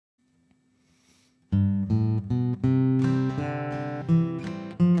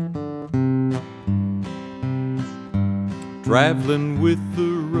Traveling with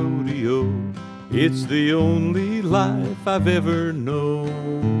the rodeo, it's the only life I've ever known.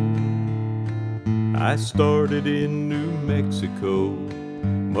 I started in New Mexico,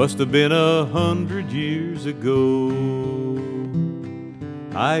 must have been 100 years ago.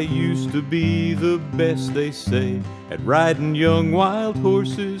 I used to be the best, they say, at riding young wild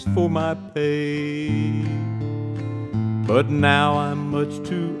horses for my pay. But now I'm much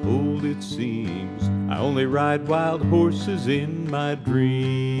too old, it seems. I only ride wild horses in my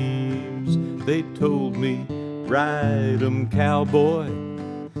dreams. They told me, ride 'em, cowboy,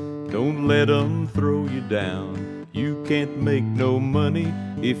 don't let 'em throw you down. You can't make no money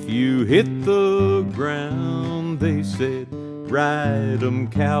if you hit the ground. They said, ride 'em,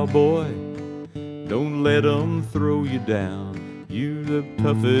 cowboy, don't let 'em throw you down. You the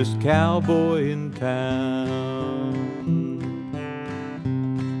toughest cowboy in town.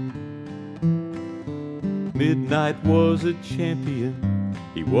 Midnight was a champion.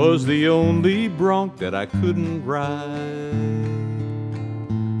 He was the only bronc that I couldn't ride.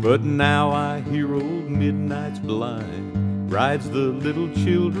 But now I hear old Midnight's blind, rides the little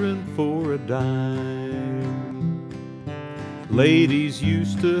children for a dime. Ladies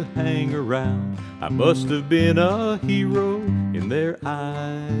used to hang around. I must have been a hero in their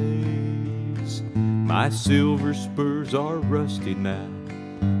eyes. My silver spurs are rusty now.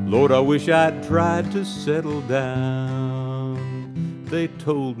 Lord, I wish I'd tried to settle down. They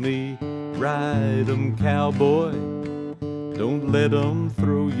told me, ride 'em, cowboy, don't let 'em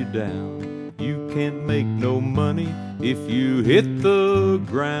throw you down. You can't make no money if you hit the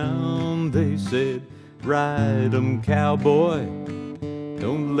ground. They said, ride 'em, cowboy,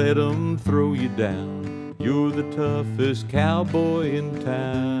 don't let 'em throw you down. You're the toughest cowboy in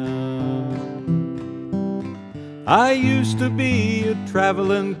town. I used to be a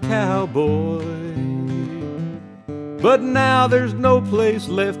traveling cowboy, but now there's no place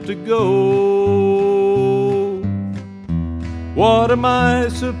left to go. What am I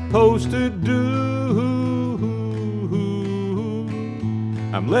supposed to do?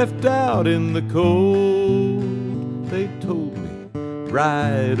 I'm left out in the cold. They told me,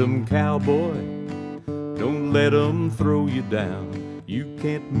 ride 'em, cowboy, don't let 'em throw you down. You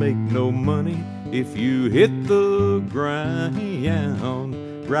can't make no money if you hit the ground.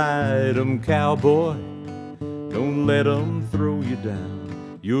 Ride 'em, cowboy, don't let 'em throw you down.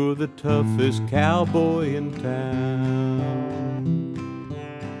 You're the toughest cowboy in town.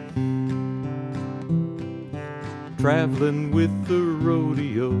 Traveling with the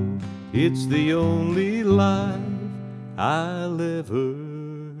rodeo, it's the only life I'll ever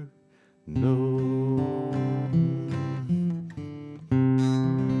know.